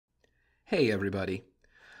Hey everybody,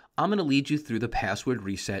 I'm going to lead you through the password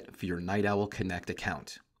reset for your Night Owl Connect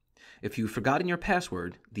account. If you've forgotten your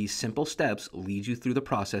password, these simple steps lead you through the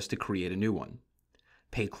process to create a new one.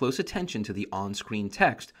 Pay close attention to the on-screen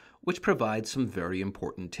text, which provides some very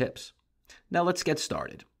important tips. Now let's get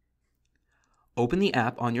started. Open the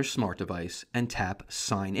app on your smart device and tap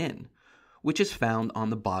Sign In, which is found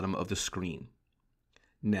on the bottom of the screen.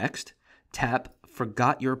 Next, tap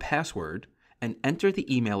Forgot Your Password and enter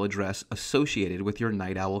the email address associated with your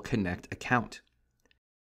Night Owl Connect account.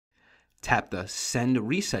 Tap the Send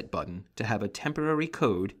Reset button to have a temporary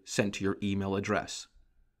code sent to your email address.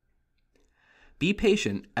 Be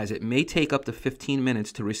patient, as it may take up to 15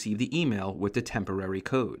 minutes to receive the email with the temporary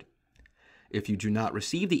code. If you do not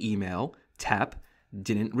receive the email, tap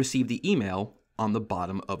Didn't Receive the Email on the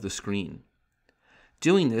bottom of the screen.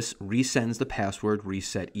 Doing this resends the password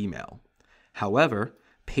reset email. However,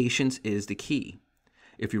 patience is the key.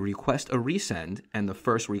 If you request a resend and the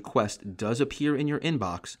first request does appear in your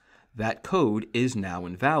inbox, that code is now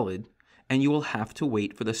invalid and you will have to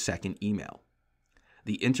wait for the second email.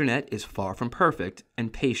 The internet is far from perfect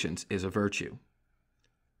and patience is a virtue.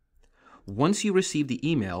 Once you receive the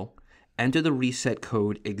email, enter the reset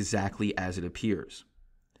code exactly as it appears.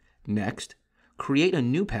 Next, create a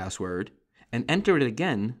new password and enter it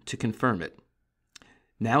again to confirm it.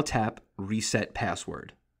 Now tap Reset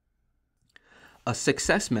Password. A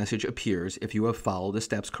success message appears if you have followed the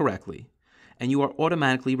steps correctly, and you are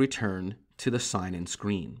automatically returned to the sign-in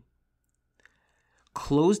screen.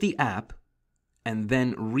 Close the app and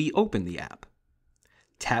then reopen the app.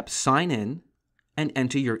 Tap Sign In and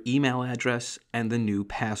enter your email address and the new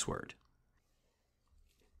password.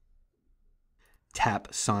 Tap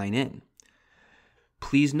Sign In.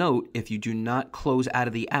 Please note, if you do not close out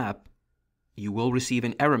of the app, you will receive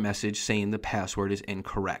an error message saying the password is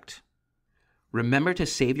incorrect. Remember to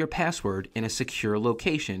save your password in a secure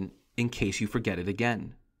location in case you forget it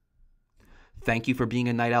again. Thank you for being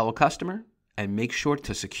a Night Owl customer, and make sure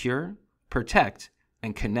to secure, protect,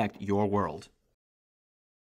 and connect your world.